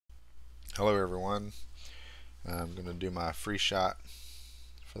Hello everyone. I'm going to do my free shot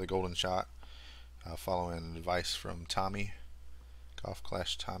for the golden shot, following advice from Tommy, Golf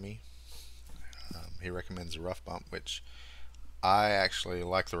Clash Tommy. He recommends a rough bump, which I actually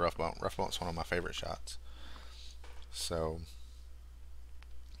like the rough bump. Rough bump's one of my favorite shots. So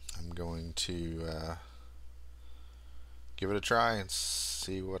I'm going to give it a try and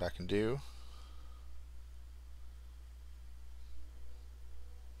see what I can do.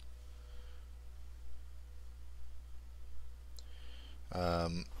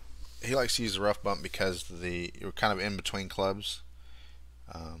 Um, he likes to use the rough bump because you're kind of in between clubs,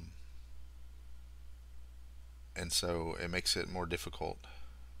 um, and so it makes it more difficult.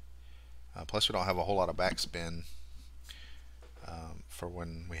 Plus, we don't have a whole lot of backspin for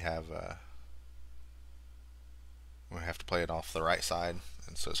when we have to play it off the right side,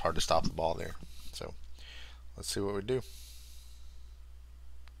 and so it's hard to stop the ball there. So let's see what we do.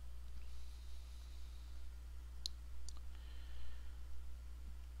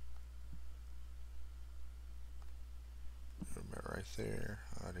 Right there.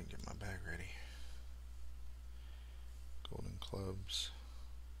 Oh, I didn't get my bag ready. Golden clubs,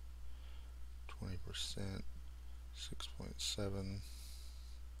 20%, 6.7,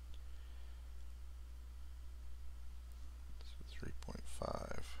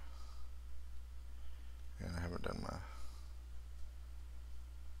 3.5. And I haven't done my.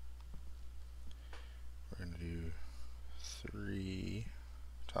 We're going to do 3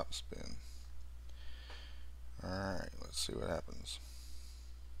 top spin. Alright, let's see what happens.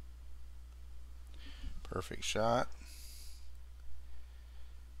 Perfect shot.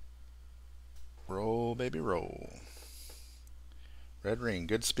 Roll, baby, roll. Red ring,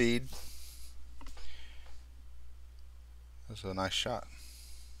 good speed. That's a nice shot.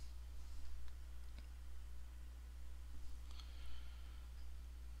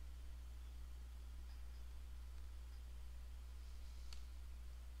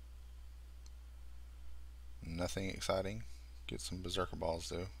 Nothing exciting. Get some berserker balls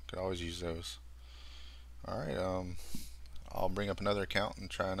though. Could always use those. Alright, I'll bring up another account and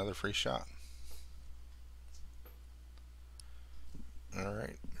try another free shot.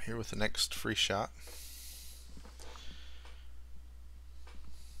 Alright, here with the next free shot.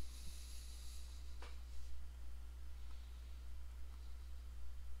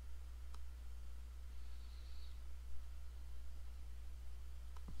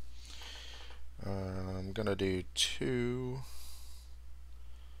 I'm gonna do 2,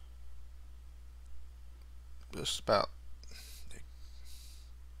 just about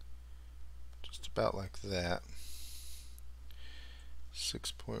like that.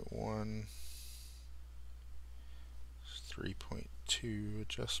 6.1, 3.2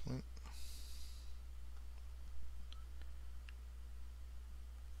 adjustment.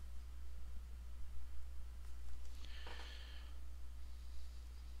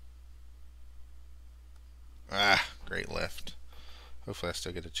 Ah, great left. Hopefully I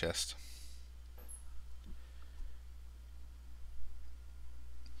still get a chest.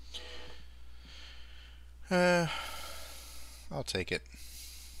 I'll take it.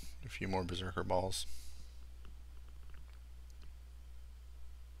 A few more berserker balls.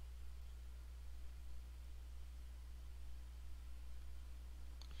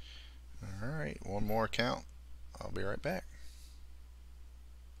 Alright, one more count. I'll be right back.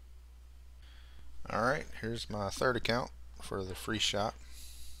 Alright, here's my third account for the free shot.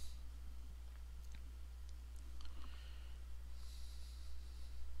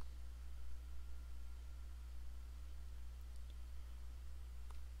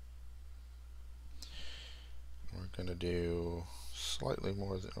 We're going to do slightly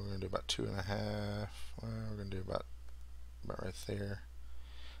more than, we're going to do about 2.5. Well, we're going to do about right there.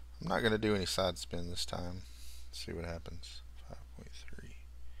 I'm not going to do any side spin this time. Let's see what happens. 5.3.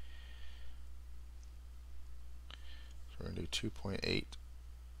 So we're going to do 2.8.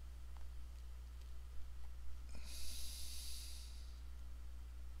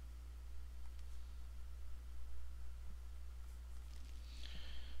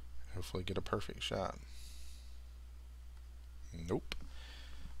 Hopefully get a perfect shot. Nope.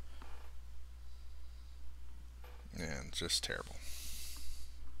 And just terrible.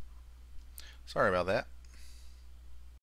 Sorry about that.